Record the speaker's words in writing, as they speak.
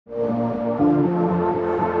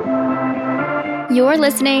You're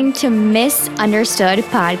listening to Misunderstood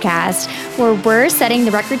Podcast, where we're setting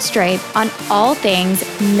the record straight on all things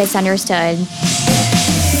misunderstood.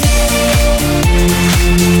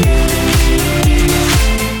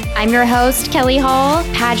 I'm your host, Kelly Hall,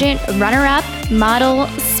 pageant runner-up, model,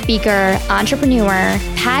 speaker, entrepreneur,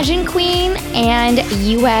 pageant queen, and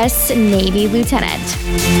U.S. Navy lieutenant.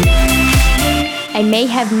 I may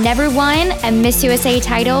have never won a Miss USA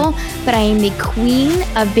title, but I am the queen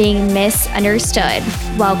of being misunderstood.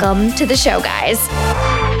 Welcome to the show, guys.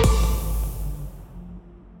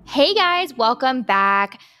 Hey guys, welcome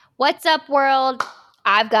back. What's up, world?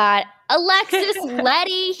 I've got Alexis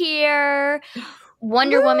Leddy here.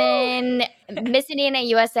 Wonder Woman, Miss Indiana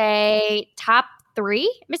USA, top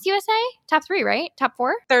 3 Miss USA? Top 3, right? Top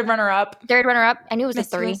 4? Third runner-up. I knew it was Miss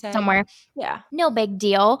a 3 USA. Somewhere. Yeah. No big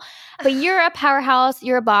deal. But you're a powerhouse,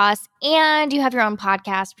 you're a boss, and you have your own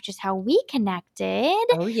podcast, which is how we connected.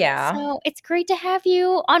 Oh, yeah. So it's great to have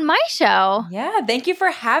you on my show. Yeah, thank you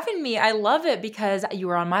for having me. I love it because you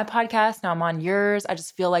were on my podcast, now I'm on yours. I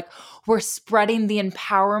just feel like we're spreading the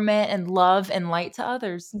empowerment and love and light to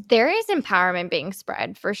others. There is empowerment being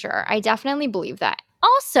spread, for sure. I definitely believe that.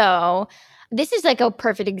 Also, this is like a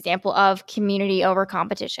perfect example of community over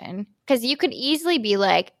competition, because you could easily be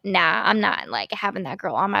like, nah, I'm not like having that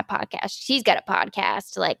girl on my podcast. She's got a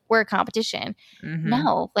podcast. Like, we're a competition. Mm-hmm.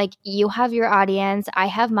 No, like you have your audience. I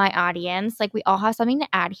have my audience. Like, we all have something to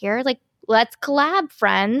add here. Like, let's collab,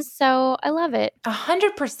 friends. So I love it.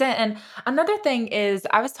 100%. And another thing is,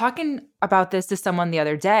 I was talking about this to someone the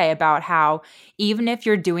other day about how even if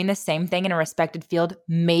you're doing the same thing in a respected field,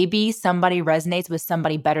 maybe somebody resonates with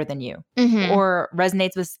somebody better than you, or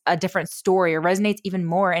resonates with a different story, or resonates even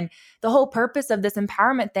more. And the whole purpose of this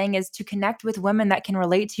empowerment thing is to connect with women that can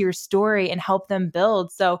relate to your story and help them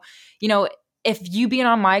build. So, you know, if you being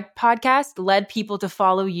on my podcast led people to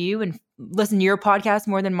follow you and listen to your podcast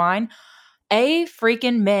more than mine,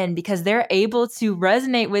 freaking men, because they're able to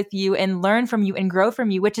resonate with you and learn from you and grow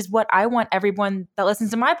from you, which is what I want everyone that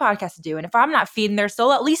listens to my podcast to do. And if I'm not feeding their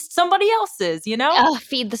soul, at least somebody else is, you know? Oh,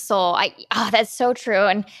 feed the soul. That's so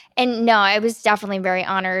true. And no, I was definitely very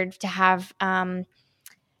honored to have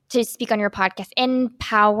to speak on your podcast.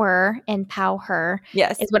 Empower Her.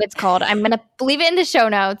 Yes, is what it's called. I'm gonna leave it in the show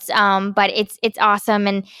notes. But it's awesome.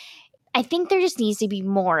 And I think there just needs to be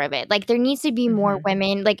more of it. Like, there needs to be more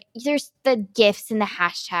women. Like, there's the gifts and the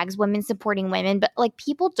hashtags, women supporting women, but like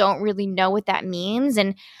people don't really know what that means.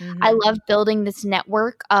 And I love building this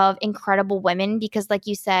network of incredible women because, like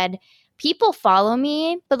you said, people follow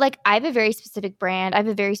me, but like I have a very specific brand. I have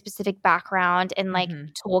a very specific background and like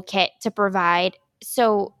toolkit to provide.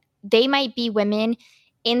 So they might be women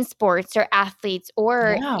in sports or athletes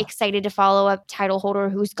or excited to follow a title holder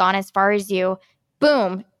who's gone as far as you.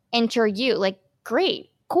 Boom. Enter you. Like, great,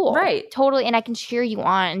 cool. Right. Totally. And I can cheer you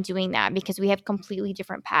on in doing that because we have completely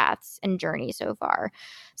different paths and journeys so far.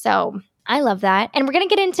 So I love that. And we're going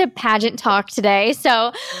to get into pageant talk today.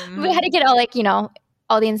 So we had to get all like, you know,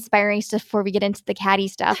 all the inspiring stuff before we get into the catty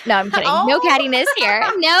stuff. No, I'm kidding. No cattiness here.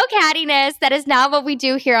 No cattiness. That is not what we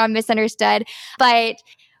do here on Misunderstood. But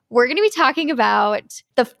we're going to be talking about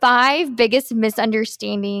the 5 biggest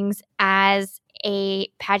misunderstandings as a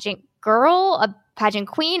pageant girl, a pageant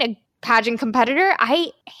queen, a pageant competitor.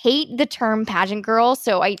 I hate the term pageant girl,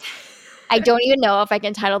 so I don't even know if I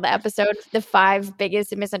can title the episode the 5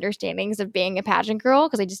 biggest misunderstandings of being a pageant girl,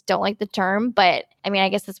 because I just don't like the term. But I mean, I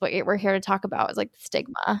guess that's what we're here to talk about, is like the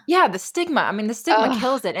stigma. Yeah, the stigma. I mean, the stigma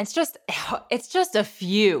kills it. It's just a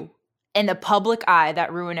few in the public eye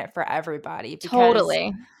that ruin it for everybody. Because,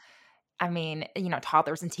 totally. I mean, you know,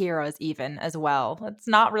 toddlers and tiaras even as well. It's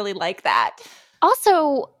not really like that.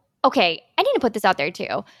 Also, okay, I need to put this out there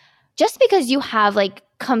too. Just because you have like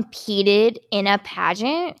competed in a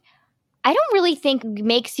pageant, I don't really think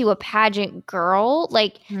makes you a pageant girl.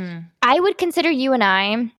 Like, I would consider you and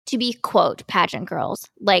I to be, quote, pageant girls.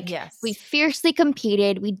 Like, we fiercely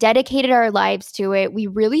competed. We dedicated our lives to it. We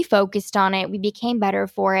really focused on it. We became better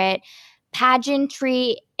for it.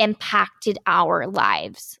 Pageantry impacted our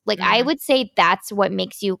lives. Like, I would say that's what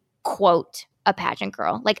makes you, quote, a pageant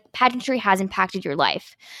girl. Like, pageantry has impacted your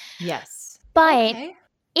life. Yes. But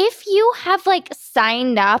if you have like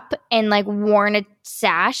signed up and like worn a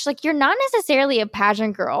sash, like you're not necessarily a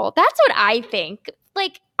pageant girl. That's what I think.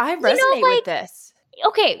 Like, I resonate with this.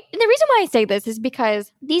 Okay. And the reason why I say this is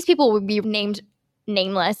because these people would be named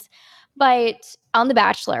nameless, but on The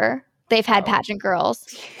Bachelor, they've had pageant girls.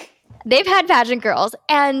 They've had pageant girls.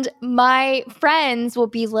 And my friends will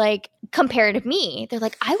be like, compared to me, they're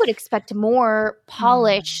like, I would expect more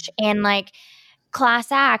polished and like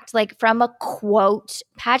class act, like from a quote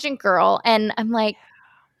pageant girl. And I'm like,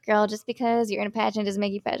 girl, just because you're in a pageant doesn't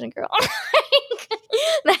make you pageant girl.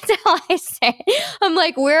 That's how I say it. I'm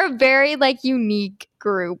like, we're a very like unique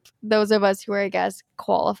group. Those of us who are, I guess,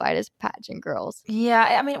 qualified as pageant girls. Yeah,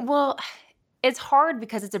 I mean, well, it's hard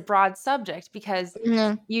because it's a broad subject because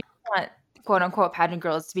you want quote unquote pageant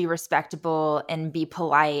girls to be respectable and be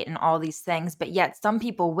polite and all these things, but yet some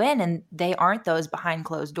people win and they aren't those behind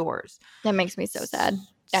closed doors. That makes me so sad.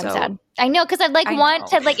 I'm So- sad. I know, because I like I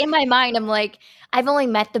want know. to like in my mind. I'm like, I've only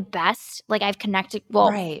met the best. Like I've connected. Well,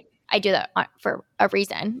 Right. I do that for a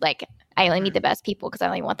reason. Like I only meet the best people because I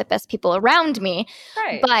only want the best people around me.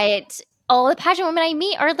 Right. But all the pageant women I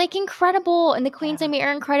meet are like incredible, and the queens I meet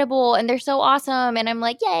are incredible, and they're so awesome. And I'm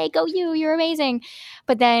like, yay, go you! You're amazing.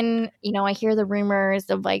 But then I hear the rumors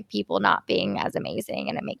of like people not being as amazing,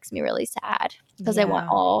 and it makes me really sad because I want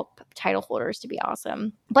Yeah. all title holders to be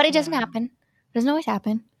awesome. But it doesn't Yeah. happen. It doesn't always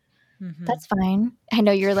happen. Mhm. That's fine. I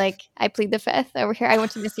know you're like, I plead the fifth over here. I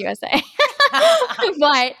went to Miss USA.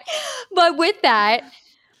 but with that,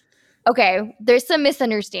 okay, there's some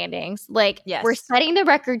misunderstandings. Like, Yes. we're setting the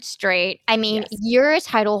record straight. I mean, Yes. you're a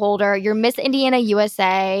title holder. You're Miss Indiana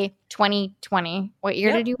USA 2020. What year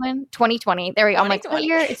Yep. did you win? 2020. There we go. I'm like, what 2020.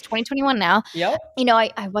 year? It's 2021 now. Yep.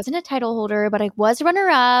 I wasn't a title holder, but I was runner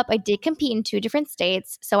up. I did compete in 2 different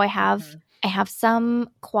states. So I have Mhm. I have some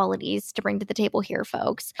qualities to bring to the table here,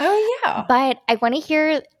 folks. Oh yeah. But I want to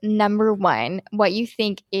hear number one, what you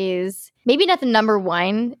think is maybe not the number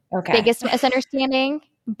one Okay. biggest misunderstanding,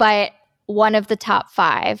 but one of the top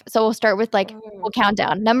 5. So we'll start with we'll count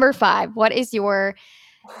down. Number 5, what is one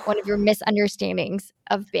of your misunderstandings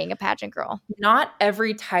of being a pageant girl? Not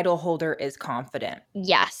every title holder is confident.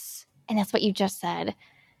 Yes. And that's what you just said.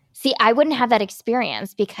 See, I wouldn't have that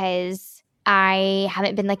experience because I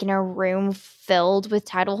haven't been like in a room filled with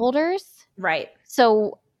title holders. Right.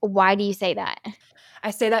 So why do you say that? I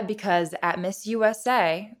say that because at Miss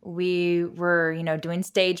USA, we were, doing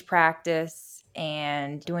stage practice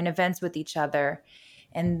and doing events with each other.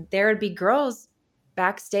 And there would be girls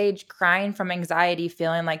backstage crying from anxiety,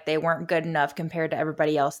 feeling like they weren't good enough compared to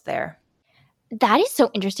everybody else there. That is so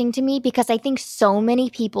interesting to me because I think so many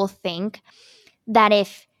people think that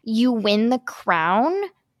if you win the crown,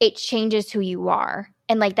 it changes who you are.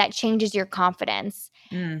 And like that changes your confidence.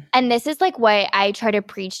 Mm. And this is like what I try to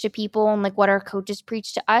preach to people and like what our coaches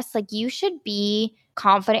preach to us. Like you should be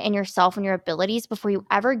confident in yourself and your abilities before you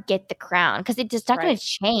ever get the crown because it's just not going Right. to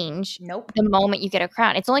change Nope. the moment you get a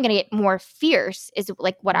crown. It's only going to get more fierce is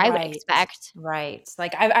like what I would Right. expect. Right.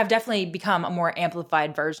 Like I've definitely become a more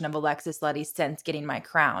amplified version of Alexis Luddy since getting my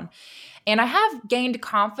crown. And I have gained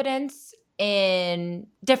confidence in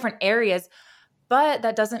different areas, but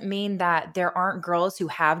that doesn't mean that there aren't girls who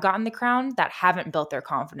have gotten the crown that haven't built their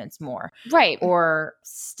confidence more Right. or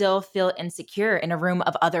still feel insecure in a room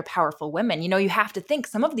of other powerful women. You have to think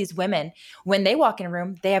some of these women, when they walk in a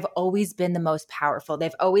room, they have always been the most powerful.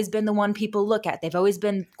 They've always been the one people look at. They've always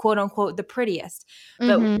been, quote unquote, the prettiest.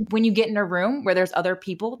 But when you get in a room where there's other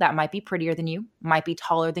people that might be prettier than you, might be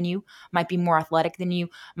taller than you, might be more athletic than you,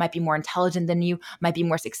 might be more intelligent than you, might be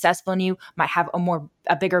more successful than you, might have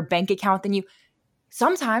a bigger bank account than you,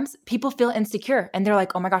 sometimes people feel insecure and they're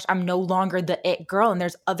like, oh my gosh, I'm no longer the it girl. And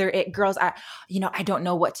there's other it girls. I don't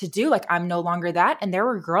know what to do. Like I'm no longer that. And there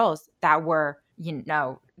were girls that were,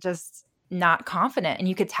 just not confident. And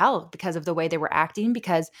you could tell because of the way they were acting,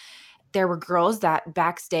 because there were girls that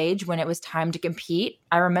backstage when it was time to compete.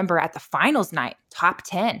 I remember at the finals night, top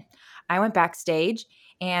 10, I went backstage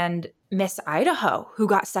and Miss Idaho, who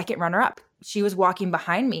got second runner up, she was walking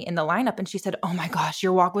behind me in the lineup and she said, oh my gosh,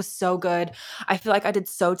 your walk was so good. I feel like I did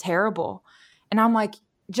so terrible. And I'm like,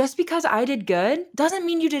 just because I did good doesn't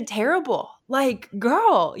mean you did terrible. Like,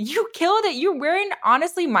 girl, you killed it. You're wearing,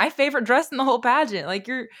 honestly, my favorite dress in the whole pageant. Like,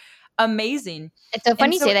 you're amazing. It's so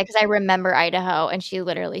funny you say that because I remember Idaho and she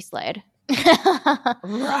literally slayed.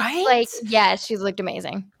 Right? Like, yes, she looked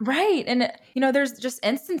amazing. Right. And, there's just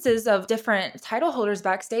instances of different title holders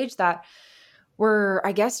backstage that were,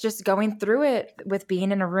 I guess, just going through it with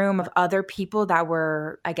being in a room of other people that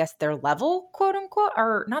were, I guess, their level, quote unquote,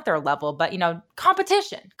 or not their level, but,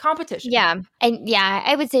 competition. Yeah. And yeah,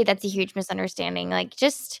 I would say that's a huge misunderstanding. Like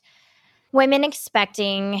just women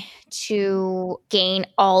expecting to gain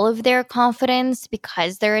all of their confidence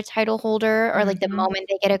because they're a title holder or like the moment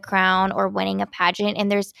they get a crown or winning a pageant. And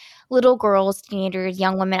there's little girls, teenagers,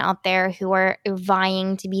 young women out there who are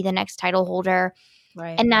vying to be the next title holder.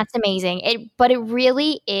 Right. And that's amazing. But it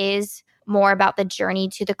really is more about the journey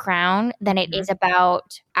to the crown than it is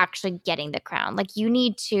about actually getting the crown. Like you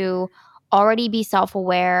need to already be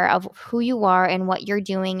self-aware of who you are and what you're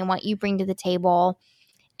doing and what you bring to the table.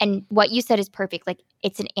 And what you said is perfect. Like,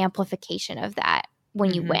 it's an amplification of that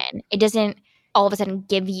when you win. It doesn't all of a sudden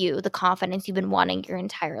give you the confidence you've been wanting your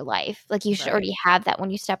entire life. Like, you should already have that when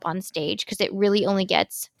you step on stage, because it really only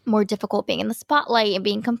gets more difficult being in the spotlight and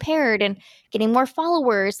being compared and getting more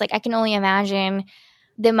followers. Like, I can only imagine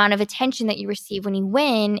the amount of attention that you receive when you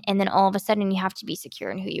win, and then all of a sudden you have to be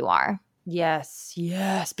secure in who you are. Yes,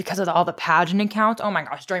 because of all the pageant accounts. Oh my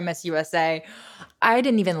gosh, during Miss USA, I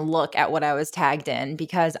didn't even look at what I was tagged in,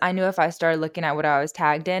 because I knew if I started looking at what I was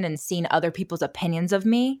tagged in and seeing other people's opinions of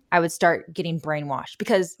me, I would start getting brainwashed.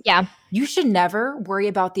 Because you should never worry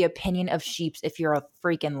about the opinion of sheeps if you're a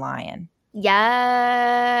freaking lion.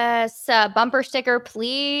 Yes. Bumper sticker,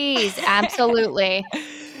 please. Absolutely.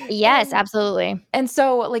 Yes, absolutely. And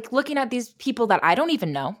so, like, looking at these people that I don't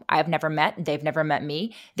even know, I've never met, they've never met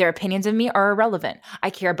me, their opinions of me are irrelevant. I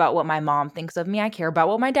care about what my mom thinks of me. I care about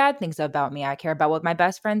what my dad thinks about me. I care about what my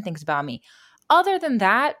best friend thinks about me. Other than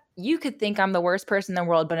that, you could think I'm the worst person in the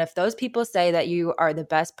world, but if those people say that you are the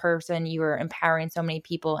best person, you are empowering so many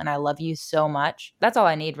people, and I love you so much, that's all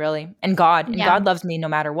I need, really. And God loves me no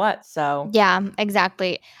matter what. So yeah,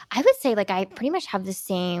 exactly. I would say, like, I pretty much have the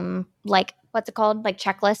same, like, what's it called? Like,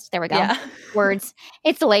 checklist. There we go. Yeah. Words.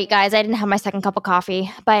 It's late, guys. I didn't have my second cup of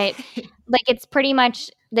coffee, but like, it's pretty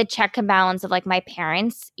much the check and balance of, like, my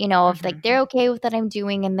parents, you know, if like they're okay with what I'm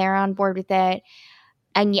doing and they're on board with it.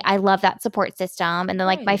 And I love that support system. And then,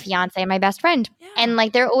 like, my fiance and my best friend. Yeah. And,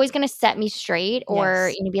 like, they're always going to set me straight,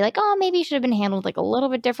 or, you know, be like, oh, maybe you should have been handled, like, a little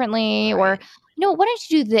bit differently. Or, you know, why don't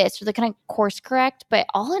you do this? Or they kind of course correct. But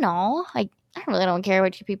all in all, like, I really don't care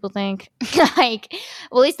what you people think. Like,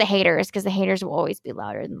 well, at least the haters, because the haters will always be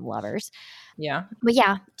louder than the lovers. Yeah. But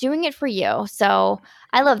yeah, doing it for you. So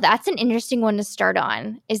I love that's an interesting one to start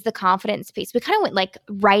on, is the confidence piece. We kind of went, like,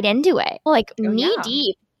 right into it, like, knee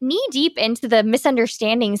deep into the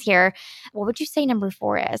misunderstandings here. What would you say number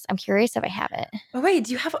 4 is? I'm curious if I have it. Oh,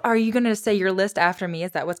 wait, are you going to say your list after me?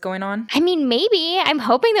 Is that what's going on? I mean, maybe. I'm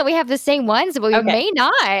hoping that we have the same ones, but we may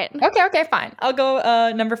not. Okay, fine. I'll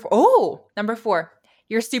go number 4. Oh, number 4.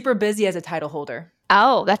 You're super busy as a title holder.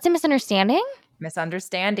 Oh, that's a misunderstanding?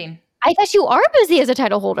 Misunderstanding. I thought you are busy as a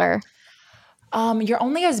title holder. You're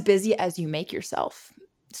only as busy as you make yourself.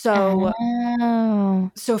 So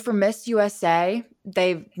for Miss USA,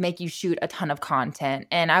 they make you shoot a ton of content.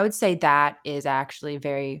 And I would say that is actually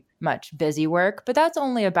very much busy work, but that's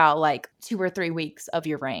only about like 2 or 3 weeks of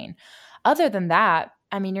your reign. Other than that,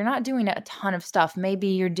 I mean, you're not doing a ton of stuff. Maybe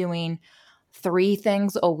you're doing 3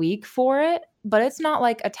 things a week for it, but it's not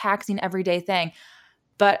like a taxing everyday thing.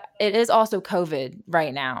 But it is also COVID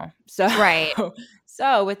right now. So,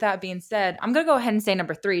 so with that being said, I'm going to go ahead and say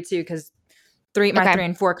number 3 too, because my 3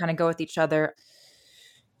 and 4 kind of go with each other.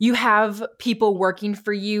 You have people working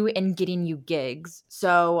for you and getting you gigs.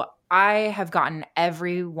 So I have gotten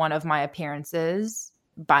every one of my appearances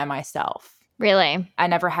by myself. Really? I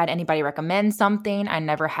never had anybody recommend something. I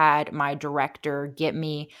never had my director get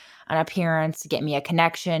me an appearance, get me a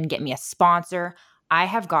connection, get me a sponsor. I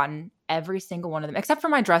have gotten every single one of them, except for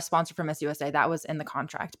my dress sponsor from Miss USA. That was in the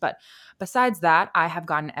contract. But besides that, I have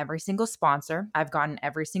gotten every single sponsor. I've gotten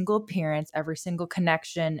every single appearance, every single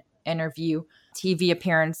connection, interview, TV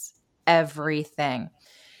appearance, everything.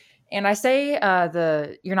 And I say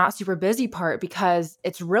the you're not super busy part because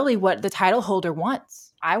it's really what the title holder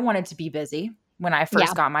wants. I wanted to be busy when I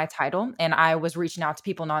first got my title, and I was reaching out to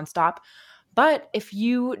people nonstop. But if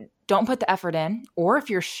you don't put the effort in, or if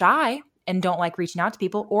you're shy and don't like reaching out to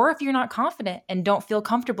people, or if you're not confident and don't feel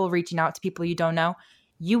comfortable reaching out to people you don't know,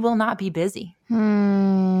 you will not be busy.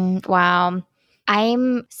 Wow.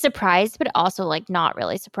 I'm surprised, but also like not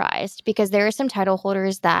really surprised, because there are some title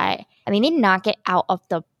holders that, I mean, they knock it out of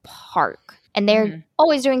the park, and they're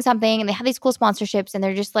always doing something, and they have these cool sponsorships, and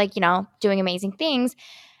they're just like, you know, doing amazing things.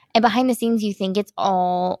 And behind the scenes, you think it's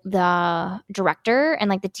all the director and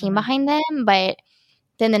like the team behind them. But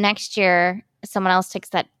then the next year, someone else takes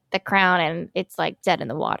the crown, and it's like dead in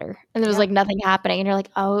the water, and there's like nothing happening, and you're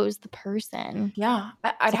like, oh, it was the person. Yeah,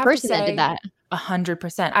 I'd have to say that did that.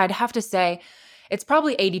 100%. I'd have to say it's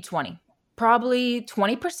probably 80-20. Probably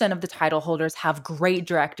 20% of the title holders have great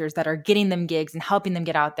directors that are getting them gigs and helping them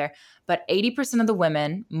get out there. But 80% of the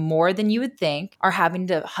women, more than you would think, are having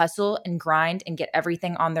to hustle and grind and get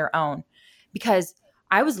everything on their own. Because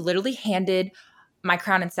I was literally handed my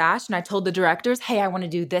crown and sash, and I told the directors, hey, I want to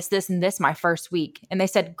do this, this, and this my first week. And they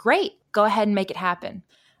said, great, go ahead and make it happen.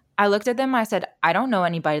 I looked at them. I said, I don't know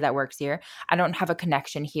anybody that works here. I don't have a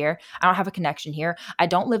connection here. I don't have a connection here. I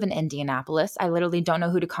don't live in Indianapolis. I literally don't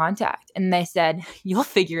know who to contact. And they said, you'll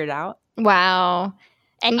figure it out. Wow.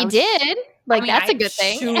 And you did. Like, that's a good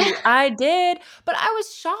thing. Shoot, I did. But I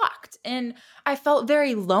was shocked and I felt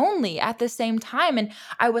very lonely at the same time. And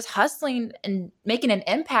I was hustling and making an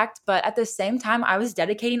impact. But at the same time, I was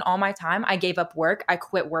dedicating all my time. I gave up work. I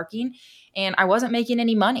quit working and I wasn't making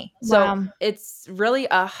any money. So it's really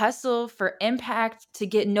a hustle for impact, to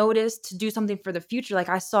get noticed, to do something for the future. Like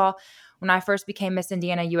I saw when I first became Miss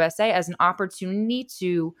Indiana USA as an opportunity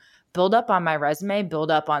to build up on my resume, build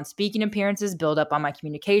up on speaking appearances, build up on my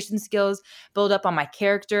communication skills, build up on my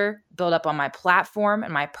character, build up on my platform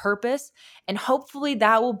and my purpose. And hopefully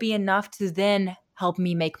that will be enough to then help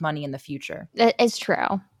me make money in the future. That is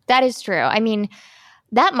true. That is true. I mean,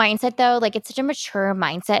 that mindset though, like it's such a mature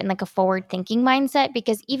mindset and like a forward thinking mindset,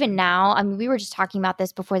 because even now, I mean, we were just talking about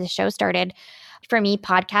this before the show started. For me,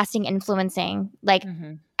 podcasting, influencing, like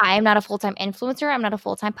I am not a full-time influencer. I'm not a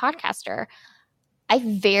full-time podcaster. I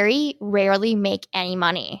very rarely make any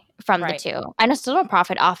money from the two. I still don't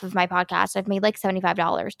profit off of my podcast. I've made like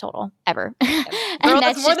 $75 total ever. Girl, and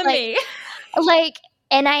that's more than me.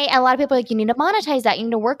 And a lot of people are like, you need to monetize that. You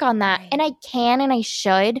need to work on that. And I can and I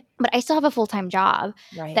should, but I still have a full-time job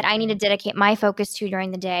that I need to dedicate my focus to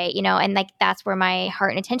during the day, you know, and like that's where my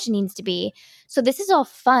heart and attention needs to be. So this is all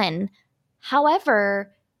fun.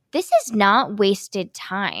 However, this is not wasted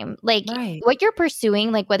time. Like what you're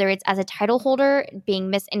pursuing, like whether it's as a title holder, being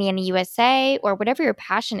Miss Indiana USA, or whatever your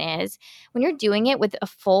passion is, when you're doing it with a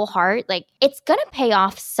full heart, like it's going to pay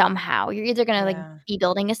off somehow. You're either going to like be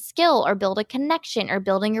building a skill or build a connection or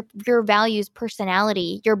building your values,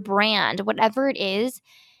 personality, your brand, whatever it is.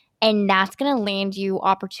 And that's going to land you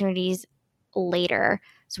opportunities later.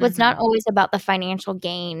 So it's not always about the financial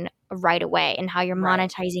gain right away and how you're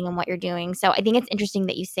monetizing and what you're doing. So I think it's interesting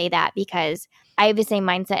that you say that, because I have the same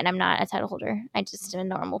mindset and I'm not a title holder. I'm just a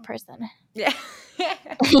normal person. Yeah.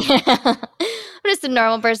 I'm just a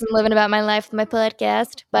normal person living about my life with my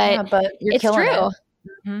podcast. But, you're it's killing true.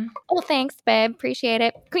 it. Well, thanks, babe. Appreciate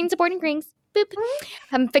it. Queen supporting queens. Boop.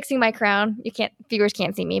 I'm fixing my crown. Viewers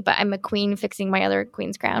can't see me, but I'm a queen fixing my other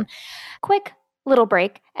queen's crown. Quick little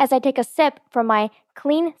break as I take a sip from my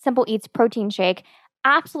Clean Simple Eats protein shake.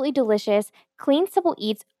 Absolutely delicious. Clean Simple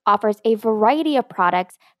Eats offers a variety of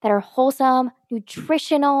products that are wholesome,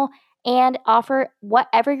 nutritional, and offer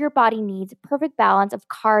whatever your body needs, perfect balance of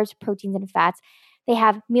carbs, proteins, and fats. They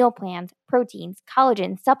have meal plans, proteins,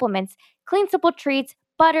 collagen, supplements, clean simple treats,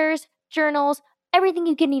 butters, journals, everything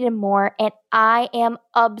you can need and more. And I am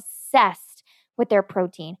obsessed with their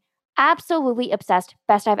protein. Absolutely obsessed.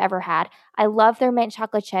 Best I've ever had. I love their mint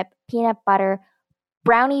chocolate chip, peanut butter,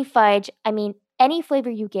 brownie fudge. I mean, any flavor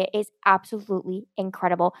you get is absolutely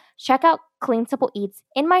incredible. Check out Clean Simple Eats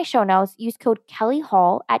in my show notes. Use code Kelly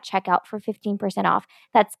Hall at checkout for 15% off.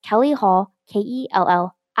 That's Kelly Hall, KELLIE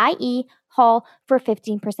Hall, for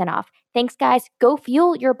 15% off. Thanks, guys. Go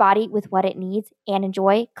fuel your body with what it needs and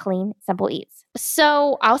enjoy Clean Simple Eats.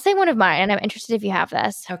 So I'll say one of mine, and I'm interested if you have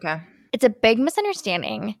this. Okay. It's a big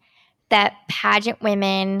misunderstanding that pageant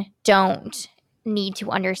women don't need to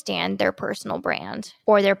understand their personal brand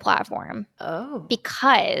or their platform. Oh.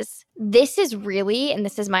 Because this is really, and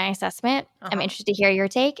this is my assessment, I'm interested to hear your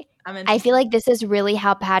take. I feel like this is really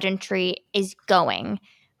how pageantry is going.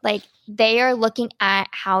 Like they are looking at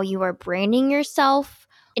how you are branding yourself,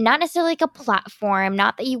 and not necessarily like a platform,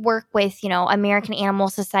 not that you work with, you know, American Animal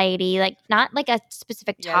Society, like not like a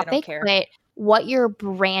specific topic, but what your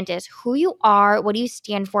brand is, who you are, what do you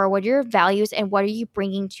stand for, what are your values, and what are you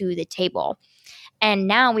bringing to the table. And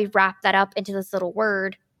now we've wrapped that up into this little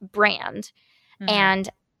word, brand. And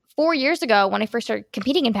 4 years ago, when I first started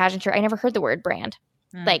competing in pageantry, I never heard the word brand.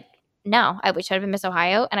 Like, no, I wish I'd been Miss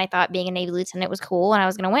Ohio, and I thought being a Navy lieutenant was cool and I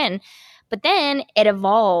was going to win. But then it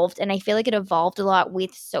evolved, and I feel like it evolved a lot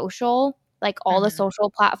with social, like all the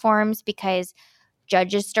social platforms, because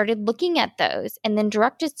judges started looking at those, and then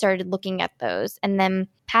directors started looking at those, and then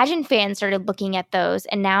pageant fans started looking at those.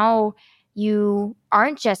 And now you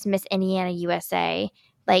aren't just Miss Indiana USA,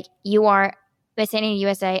 like you are Miss Indiana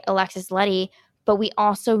USA, Alexis Leddy, but we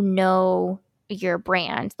also know your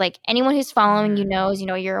brand. Like anyone who's following you knows, you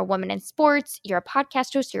know, you're a woman in sports, you're a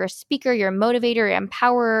podcast host, you're a speaker, you're a motivator, you're an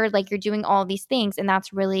empowerer, like you're doing all these things, and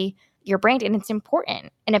that's really your brand, and it's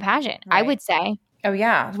important in a pageant, I would say. Oh,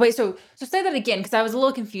 yeah. Wait, so say that again, because I was a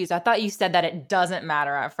little confused. I thought you said that it doesn't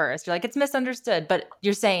matter at first. You're like, it's misunderstood, but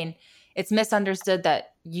you're saying it's misunderstood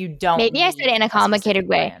that you don't. Maybe I said it in a complicated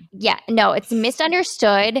way. Brand. Yeah. No, it's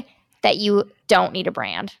misunderstood that you don't need a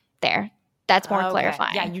brand there. That's more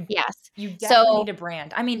clarifying. Yeah. You definitely need a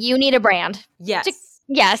brand. I mean, you need a brand. Yes.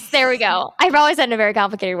 Yes. There we go. I've always said it in a very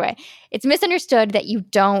complicated way. It's misunderstood that you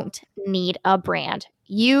don't need a brand.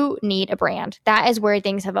 You need a brand. That is where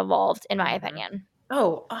things have evolved, in my opinion.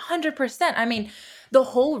 Oh, 100%. I mean, the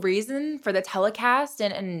whole reason for the telecast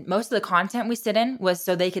and most of the content we sit in was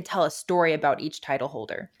so they could tell a story about each title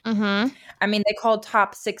holder. Mm-hmm. I mean, they called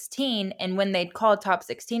top 16, and when they called top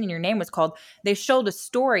 16 and your name was called, they showed a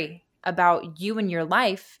story about you and your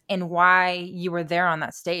life and why you were there on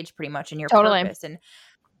that stage pretty much, and your Totally. purpose and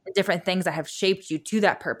different things that have shaped you to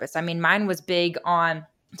that purpose. I mean, mine was big on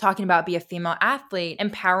talking about be a female athlete,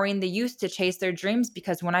 empowering the youth to chase their dreams,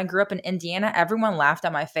 because when I grew up in Indiana, everyone laughed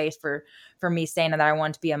at my face for me saying that I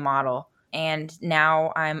wanted to be a model. And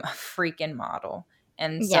now I'm a freaking model.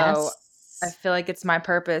 And so I Yes. feel like it's my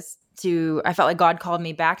purpose I felt like God called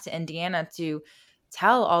me back to Indiana to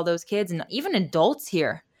tell all those kids and even adults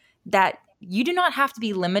here that you do not have to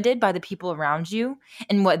be limited by the people around you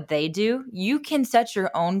and what they do. You can set your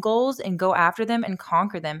own goals and go after them and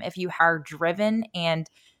conquer them if you are driven and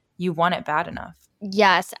you want it bad enough.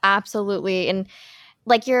 Yes, absolutely. And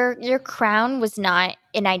like your crown was not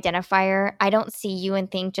an identifier. I don't see you and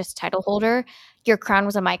think just title holder. Your crown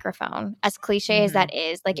was a microphone. As cliche as Mm-hmm. that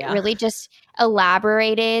is, like it Yeah. really just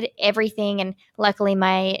elaborated everything. And luckily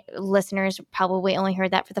my listeners probably only heard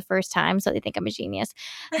that for the first time, so they think I'm a genius.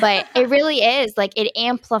 But it really is like it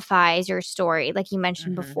amplifies your story, like you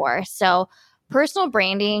mentioned Mm-hmm. before. So personal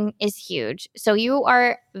branding is huge. So you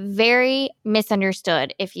are very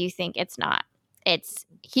misunderstood if you think it's not. It's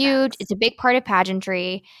huge. Facts. It's a big part of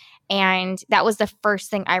pageantry. And that was the first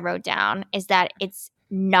thing I wrote down, is that it's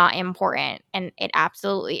not important. And it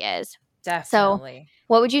absolutely is. Definitely. So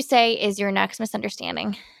what would you say is your next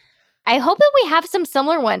misunderstanding? I hope that we have some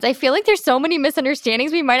similar ones. I feel like there's so many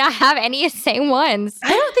misunderstandings. We might not have any same ones. I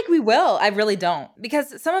don't think we will. I really don't.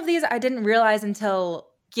 Because some of these I didn't realize until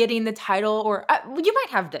getting the title, or you might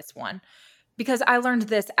have this one. Because I learned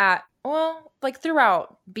this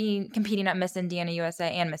throughout competing at Miss Indiana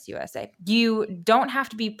USA and Miss USA. You don't have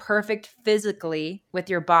to be perfect physically with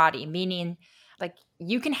your body, meaning like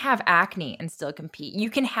you can have acne and still compete. You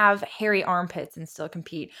can have hairy armpits and still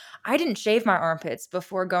compete. I didn't shave my armpits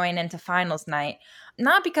before going into finals night.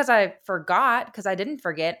 Not because I forgot, because I didn't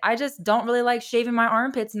forget. I just don't really like shaving my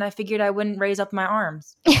armpits, and I figured I wouldn't raise up my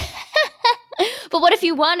arms. But what if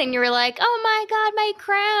you won and you were like, oh my God, my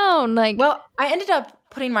crown? Like, well, I ended up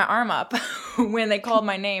putting my arm up when they called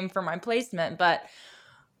my name for my placement, but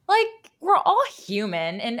like we're all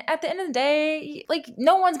human, and at the end of the day, like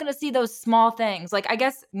no one's going to see those small things. Like I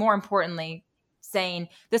guess more importantly, saying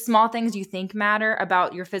the small things you think matter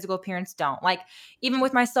about your physical appearance don't. Like even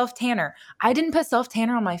with my self-tanner, I didn't put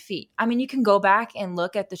self-tanner on my feet. I mean, you can go back and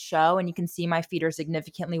look at the show and you can see my feet are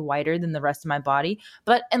significantly whiter than the rest of my body.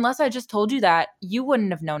 But unless I just told you that, you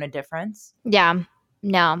wouldn't have known a difference. yeah,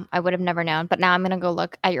 no, I would have never known. But now I'm going to go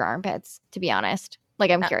look at your armpits, to be honest.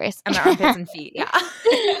 Like I'm curious. And my armpits and feet. Yeah.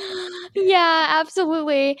 Yeah,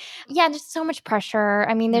 absolutely. Yeah, there's so much pressure.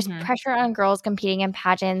 I mean, there's Mhm. pressure on girls competing in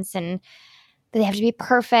pageants, and they have to be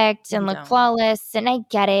perfect and You look don't. flawless. And I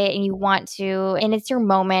get it. And you want to, and it's your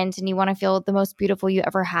moment and you want to feel the most beautiful you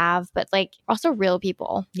ever have. But like also real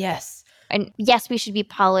people. Yes. And yes, we should be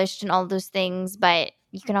polished and all those things, but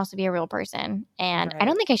you can also be a real person. And I Right.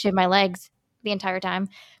 don't think I shaved my legs the entire time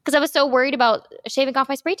because I was so worried about shaving off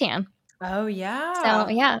my spray tan. Oh, yeah. So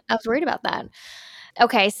yeah, I was worried about that.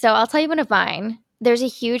 Okay, so I'll tell you one of mine. There's a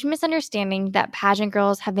huge misunderstanding that pageant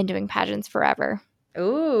girls have been doing pageants forever.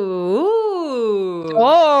 Ooh.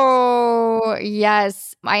 Oh,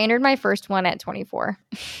 yes. I entered my first one at 24.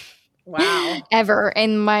 Wow. Ever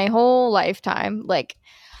in my whole lifetime. Like,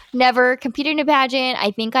 never competed in a pageant.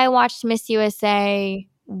 I think I watched Miss USA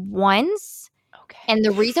once. Okay. And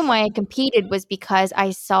the reason why I competed was because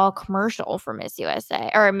I saw a commercial for Miss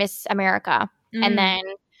USA or Miss America. And then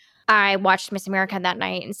I watched Miss America that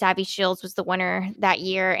night, and Savvy Shields was the winner that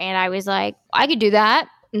year. And I was like, I could do that.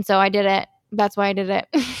 And so I did it. That's why I did it.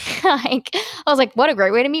 Like, I was like, what a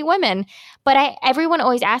great way to meet women. But everyone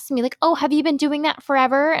always asked me, like, oh, have you been doing that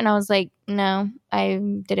forever? And I was like, no, I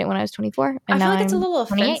did it when I was 24. And I feel now like it's a I'm little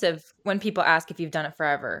 28. offensive when people ask if you've done it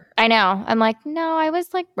forever. I know. I'm like, no, I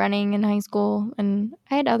was like running in high school and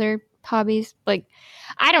I had other hobbies. Like,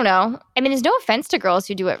 I don't know. I mean, there's no offense to girls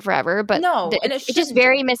who do it forever, but No, and it's just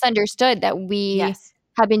very misunderstood that we Yes.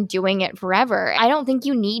 have been doing it forever. I don't think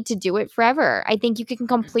you need to do it forever. I think you can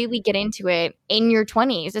completely get into it in your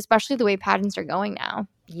 20s, especially the way pageants are going now.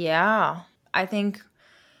 Yeah. I think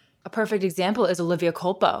a perfect example is Olivia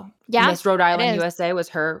Culpo. Yeah, Miss Rhode it Island is. USA was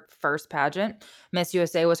her first pageant. Miss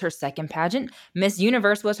USA was her second pageant. Miss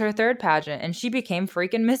Universe was her third pageant. And she became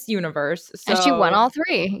freaking Miss Universe. So And she won all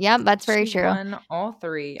three. Yeah, that's very she true. won all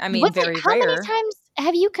three. I mean, very How rare. many times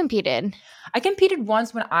have you competed? I competed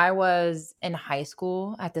once when I was in high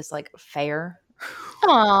school at this like fair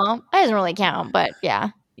Oh, that doesn't really count, but yeah.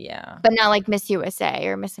 Yeah. But not like Miss USA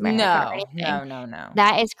or Miss America or anything. No.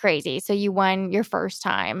 That is crazy. So you won your first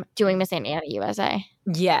time doing Miss Indiana USA.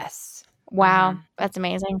 Yes. Wow, that's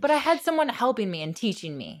amazing. But I had someone helping me and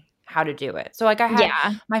teaching me how to do it. So like I had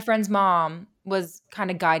Yeah. my friend's mom was kind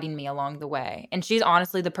of guiding me along the way. And she's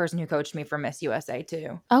honestly the person who coached me for Miss USA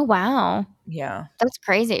too. Oh, wow. Yeah. That's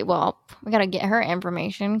crazy. Well, we got to get her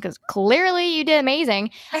information because clearly you did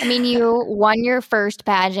amazing. I mean, you won your first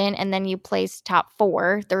pageant and then you placed top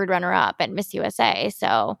 4, third runner up at Miss USA.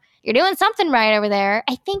 So you're doing something right over there.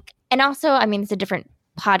 I think, and also, I mean, it's a different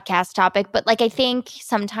podcast topic, but like I think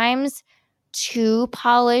sometimes too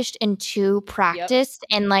polished and too practiced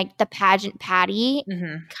and like the pageant patty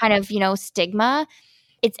kind of, stigma,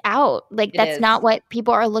 it's out. Like that's not what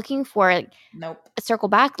people are looking for. Like, nope. Circle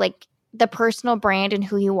back, like the personal brand and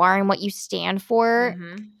who you are and what you stand for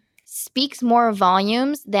speaks more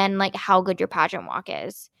volumes than like how good your pageant walk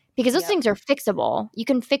is. Because those things are fixable. You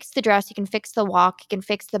can fix the dress, you can fix the walk, you can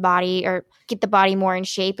fix the body or get the body more in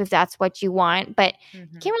shape if that's what you want. But you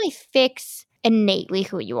can't really fix innately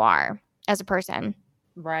who you are as a person.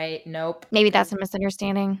 Right. Nope. Maybe that's a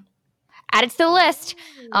misunderstanding. Add it to the list.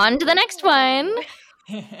 On to the next one.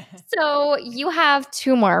 So you have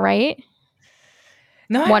 2 more, right?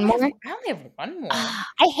 No, one more? I only have one more.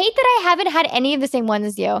 I hate that I haven't had any of the same ones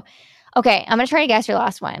as you. Okay, I'm going to try to guess your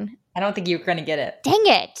last one. I don't think you're going to get it. Dang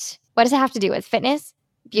it. What does it have to do with? Fitness?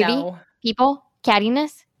 Beauty? No. People?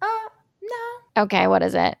 Cattiness? No. Okay, what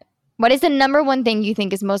is it? What is the number one thing you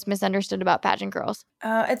think is most misunderstood about pageant girls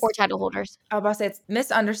or title holders? I was about to say it's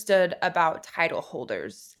misunderstood about title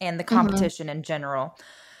holders and the competition in general.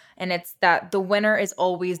 And it's that the winner is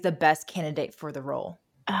always the best candidate for the role.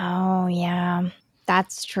 Oh, yeah.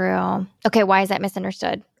 That's true. Okay, why is that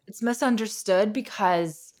misunderstood? It's misunderstood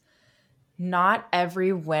because not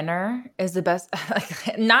every winner is the best.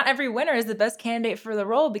 Not every winner is the best candidate for the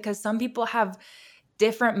role because some people have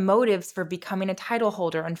different motives for becoming a title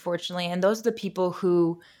holder, unfortunately. And those are the people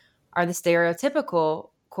who are the stereotypical,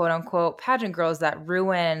 quote unquote, pageant girls that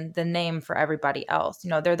ruin the name for everybody else.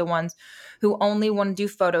 They're the ones who only want to do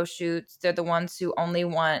photo shoots. They're the ones who only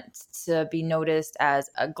want to be noticed as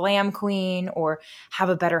a glam queen or have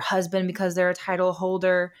a better husband because they're a title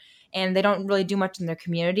holder. And they don't really do much in their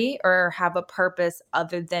community or have a purpose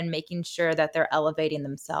other than making sure that they're elevating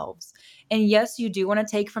themselves. And yes, you do want to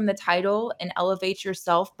take from the title and elevate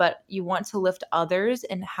yourself, but you want to lift others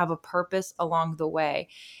and have a purpose along the way.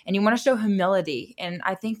 And you want to show humility. And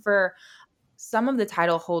I think for some of the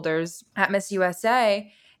title holders at Miss USA,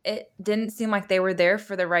 it didn't seem like they were there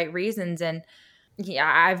for the right reasons. And yeah,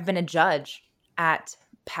 I've been a judge at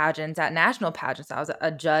pageants, at national pageants. I was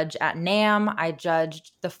a judge at NAM. I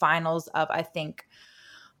judged the finals of, I think,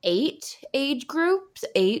 8 age groups,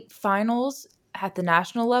 8 finals at the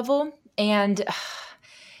national level. And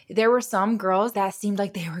there were some girls that seemed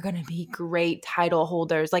like they were going to be great title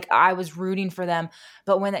holders. Like I was rooting for them.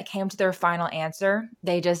 But when it came to their final answer,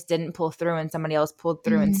 they just didn't pull through and somebody else pulled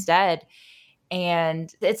through instead. And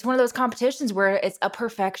it's one of those competitions where it's a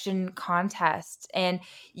perfection contest and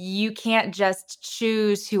you can't just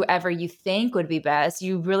choose whoever you think would be best.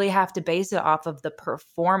 You really have to base it off of the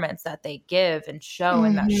performance that they give and show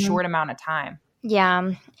in that short amount of time.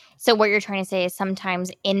 Yeah. So what you're trying to say is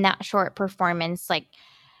sometimes in that short performance, like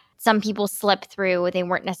some people slip through. They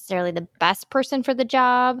weren't necessarily the best person for the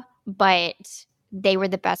job, but they were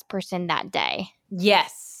the best person that day.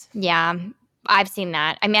 Yes. Yeah. I've seen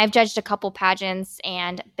that. I mean, I've judged a couple pageants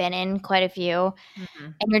and been in quite a few.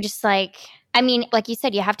 And you're just like, I mean, like you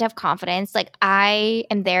said, you have to have confidence. Like I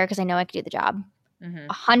am there because I know I could do the job.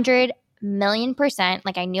 100 million%.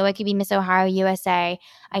 Like I knew I could be Miss Ohio USA.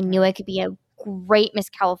 I knew I could be a great Miss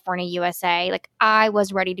California USA. Like I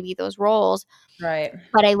was ready to be those roles. Right.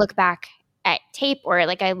 But I look back at tape or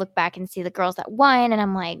like I look back and see the girls that won and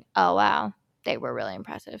I'm like, oh, wow. They were really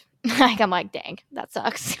impressive. Like, I'm like, dang, that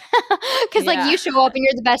sucks. Because, like, you show up and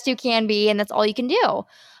you're the best you can be, and that's all you can do.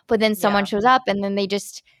 But then someone shows up, and then they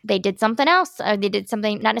did something else. Or they did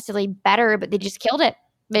something not necessarily better, but they just killed it.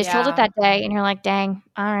 They just killed it that day. And you're like, dang,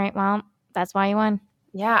 all right, well, that's why you won.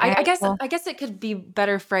 Yeah, I guess it could be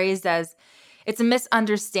better phrased as it's a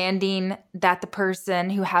misunderstanding that the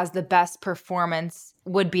person who has the best performance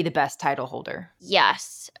would be the best title holder.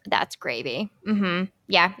 Yes, that's gravy.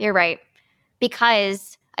 Yeah, you're right.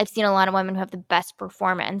 Because I've seen a lot of women who have the best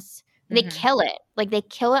performance. They kill it. Like, they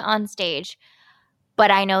kill it on stage.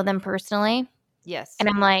 But I know them personally. Yes. And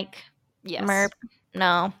I'm like, Merp,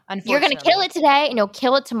 no. Unfortunately. You're going to kill it today, and you'll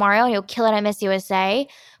kill it tomorrow, and you'll kill it at Miss USA.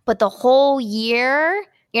 But the whole year,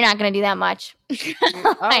 you're not going to do that much.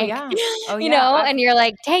 Oh Like, yeah. Oh yeah. and you're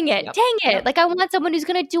like, dang it, Yep. dang it. Yep. Like, I want someone who's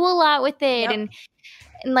going to do a lot with it. Yep. And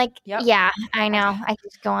like, Yep. yeah, I know. I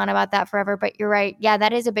could just go on about that forever, but you're right. Yeah,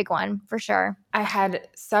 that is a big one for sure. I had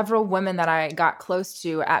several women that I got close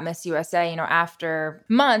to at Miss USA, after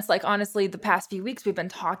months, like honestly, the past few weeks we've been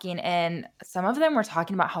talking, and some of them were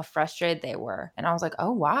talking about how frustrated they were. And I was like,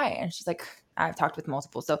 oh, why? And she's like, I've talked with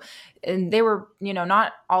multiple. So, and they were,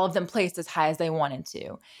 not all of them placed as high as they wanted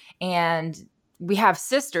to. And we have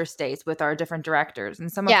sister states with our different directors.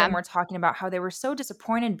 And some of them were talking about how they were so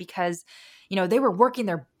disappointed because they were working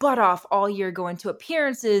their butt off all year, going to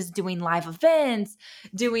appearances, doing live events,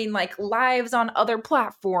 doing like lives on other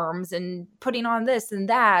platforms and putting on this and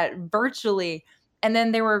that virtually. And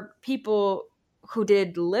then there were people who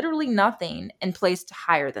did literally nothing and placed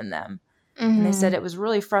higher than them. Mm-hmm. And they said it was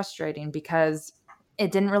really frustrating because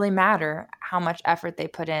it didn't really matter how much effort they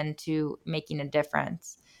put into making a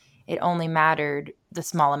difference. It only mattered the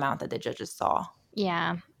small amount that the judges saw.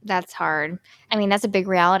 Yeah, that's hard. I mean, that's a big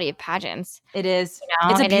reality of pageants. It is.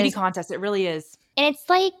 It's a beauty contest. It really is. And it's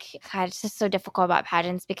like, God, it's just so difficult about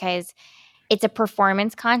pageants because it's a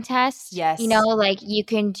performance contest. Yes. Like you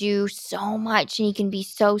can do so much and you can be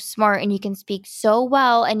so smart and you can speak so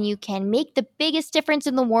well and you can make the biggest difference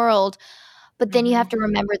in the world. But then you have to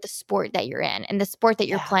remember the sport that you're in, and the sport that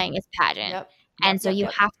you're playing is pageant. Yep. And so you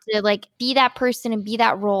have to like be that person and be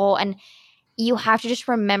that role. And you have to just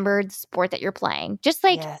remember the sport that you're playing. Just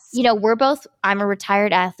like, I'm a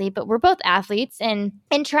retired athlete, but we're both athletes. And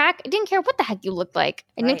in track, I didn't care what the heck you looked like.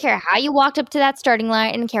 I didn't care how you walked up to that starting line.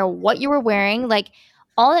 I didn't care what you were wearing. Like,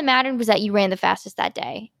 all that mattered was that you ran the fastest that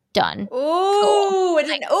day. Done. Oh,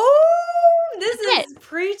 this is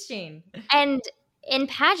preaching. And in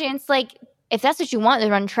pageants, like, if that's what you want,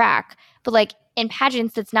 then run track. But like in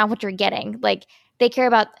pageants, that's not what you're getting. Like, they care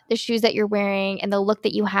about the shoes that you're wearing and the look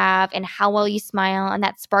that you have and how well you smile and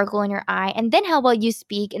that sparkle in your eye and then how well you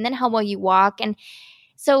speak and then how well you walk. And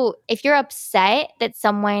so if you're upset that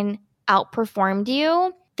someone outperformed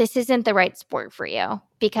you, this isn't the right sport for you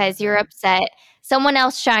because you're upset. Someone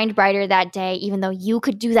else shined brighter that day, even though you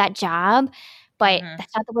could do that job. But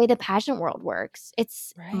that's not the way the pageant world works.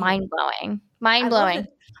 It's mind-blowing. Mind-blowing.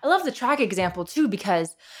 I love the track example too,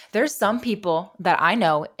 because there's some people that I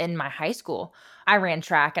know in my high school. I ran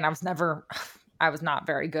track and I was not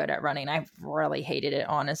very good at running. I really hated it,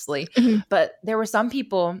 honestly. But there were some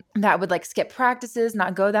people that would like skip practices,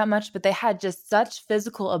 not go that much, but they had just such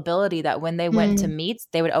physical ability that when they went to meets,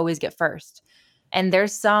 they would always get first. And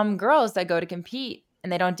there's some girls that go to compete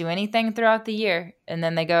and they don't do anything throughout the year. And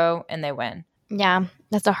then they go and they win. Yeah,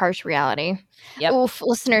 that's a harsh reality. Yep. Oof,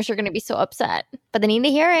 listeners are going to be so upset, but they need to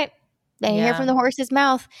hear it. They hear from the horse's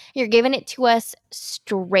mouth. You're giving it to us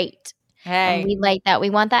straight. Hey. And we like that. We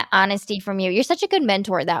want that honesty from you. You're such a good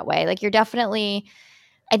mentor that way. Like, you're definitely,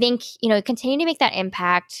 I think, continue to make that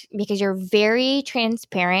impact because you're very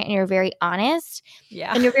transparent and you're very honest.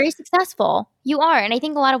 Yeah. And you're very successful. You are. And I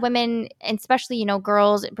think a lot of women, and especially,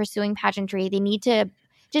 girls pursuing pageantry, they need to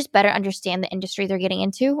just better understand the industry they're getting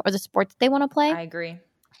into or the sport that they want to play. I agree.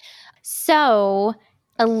 So,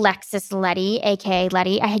 Alexis Letty, aka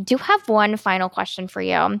Letty, I do have one final question for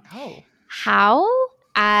you. Oh. How,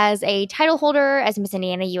 as a title holder, as Miss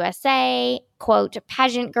Indiana USA, quote,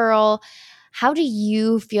 pageant girl, how do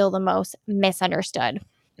you feel the most misunderstood?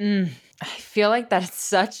 I feel like that's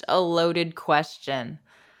such a loaded question.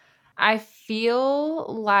 I feel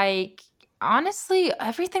like, honestly,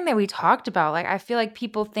 everything that we talked about, like, I feel like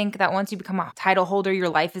people think that once you become a title holder, your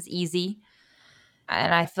life is easy.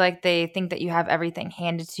 And I feel like they think that you have everything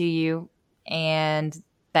handed to you and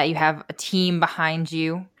that you have a team behind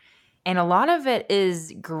you. And a lot of it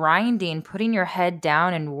is grinding, putting your head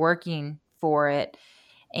down and working for it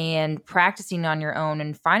and practicing on your own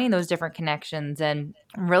and finding those different connections and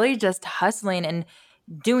really just hustling and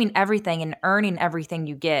doing everything and earning everything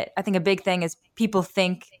you get. I think a big thing is people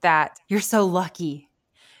think that you're so lucky.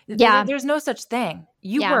 Yeah. There's no such thing.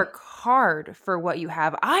 You work hard for what you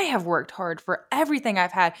have. I have worked hard for everything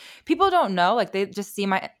I've had. People don't know, like, they just see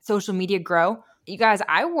my social media grow. You guys,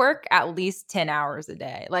 I work at least 10 hours a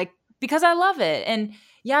day, like, because I love it. And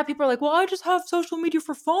yeah, people are like, well, I just have social media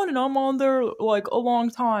for fun and I'm on there like a long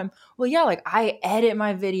time. Well, yeah, like, I edit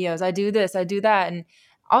my videos. I do this, I do that. And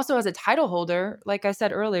also, as a title holder, like I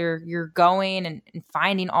said earlier, you're going and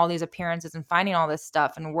finding all these appearances and finding all this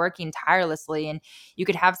stuff and working tirelessly. And you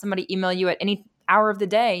could have somebody email you at any hour of the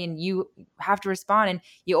day and you have to respond. And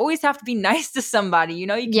you always have to be nice to somebody. You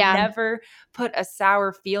can never put a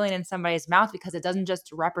sour feeling in somebody's mouth because it doesn't just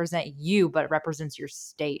represent you, but it represents your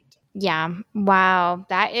state. Yeah. Wow.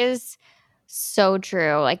 That is so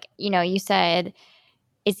true. Like, you said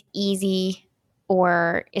is easy,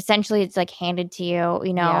 or essentially it's like handed to you.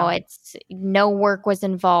 You know, it's no work was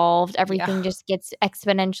involved. Everything just gets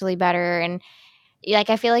exponentially better. And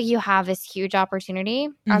like, I feel like you have this huge opportunity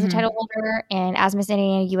as a title holder and as Miss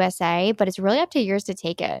Indiana USA, but it's really up to yours to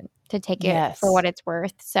take it for what it's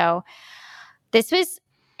worth. So this was,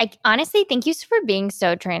 honestly, thank you for being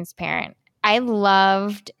so transparent. I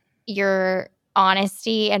loved your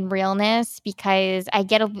honesty and realness, because I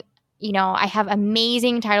get I have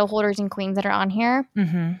amazing title holders and queens that are on here,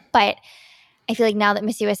 but I feel like now that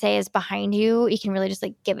Miss USA is behind you, you can really just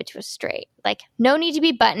like give it to us straight. Like, no need to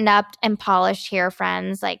be buttoned up and polished here,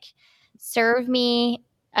 friends. Like, serve me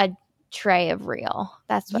a tray of real.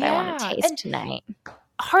 That's what I want to taste tonight.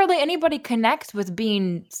 Hardly anybody connects with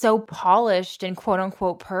being so polished and quote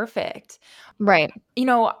unquote perfect. Right. You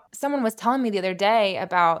know, someone was telling me the other day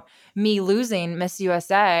about me losing Miss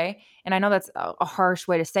USA. And I know that's a harsh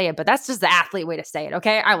way to say it, but that's just the athlete way to say it.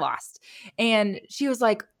 Okay. I lost. And she was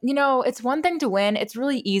like, you know, it's one thing to win. It's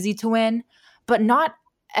really easy to win, but not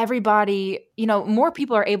everybody, you know, more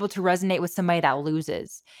people are able to resonate with somebody that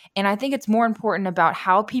loses. And I think it's more important about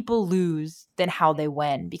how people lose than how they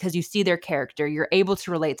win, because you see their character, you're able to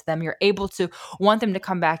relate to them, you're able to want them to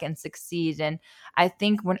come back and succeed. And I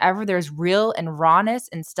think whenever there's real and rawness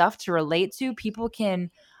and stuff to relate to, people can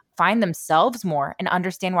find themselves more and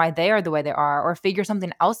understand why they are the way they are, or figure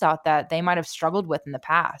something else out that they might have struggled with in the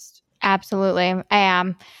past. Absolutely. I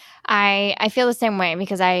am. I feel the same way,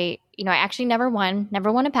 because I actually never won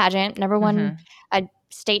a pageant, never won a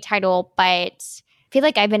state title, but I feel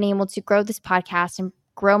like I've been able to grow this podcast and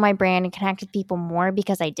grow my brand and connect with people more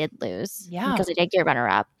because I did lose. Yeah. Because I did get runner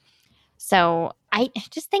up. So I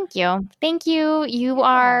just thank you. Thank you. You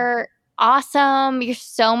are awesome. You're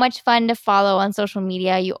so much fun to follow on social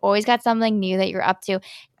media. You always got something new that you're up to.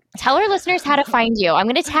 Tell our listeners how to find you. I'm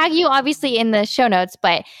going to tag you obviously in the show notes,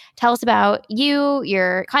 but tell us about you,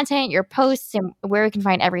 your content, your posts, and where we can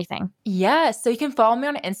find everything. Yes. So you can follow me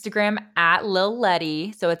on Instagram at Lil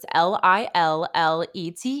Letty. So it's LILLETE.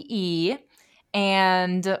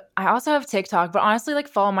 And I also have TikTok, but honestly, like,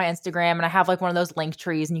 follow my Instagram, and I have like one of those link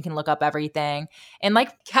trees and you can look up everything. And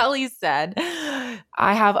like Kelly said,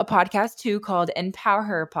 I have a podcast too called Empower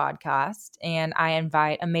Her Podcast. And I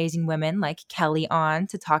invite amazing women like Kelly on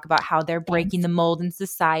to talk about how they're breaking the mold in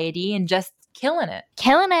society and just killing it.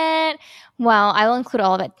 Well, I will include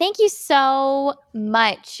all of it. Thank you so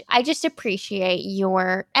much. I just appreciate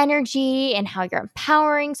your energy and how you're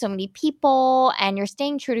empowering so many people, and you're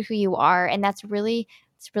staying true to who you are. And it's really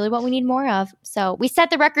what we need more of. So we set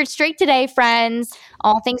the record straight today, friends.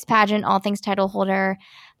 All things pageant, all things title holder.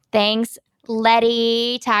 Thanks,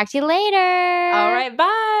 Letty. Talk to you later. All right.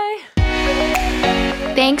 Bye.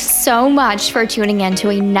 Thanks so much for tuning in to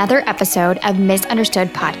another episode of Misunderstood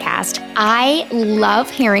Podcast. I love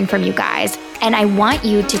hearing from you guys, and I want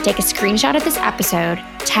you to take a screenshot of this episode,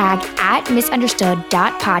 tag at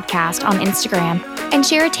misunderstood.podcast on Instagram, and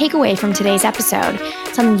share a takeaway from today's episode.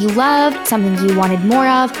 Something you loved, something you wanted more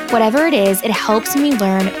of, whatever it is, it helps me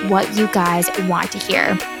learn what you guys want to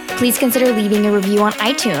hear. Please consider leaving a review on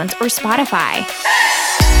iTunes or Spotify.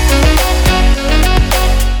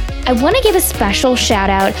 I want to give a special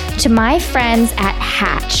shout out to my friends at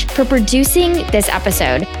Hatch for producing this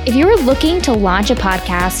episode. If you are looking to launch a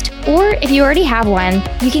podcast, or if you already have one,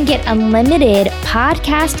 you can get unlimited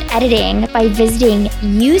podcast editing by visiting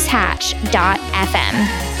usehatch.fm.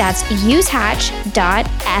 That's usehatch.fm.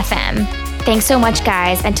 Thanks so much,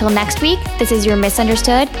 guys. Until next week, this is your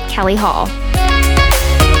Misunderstood, Kelly Hall.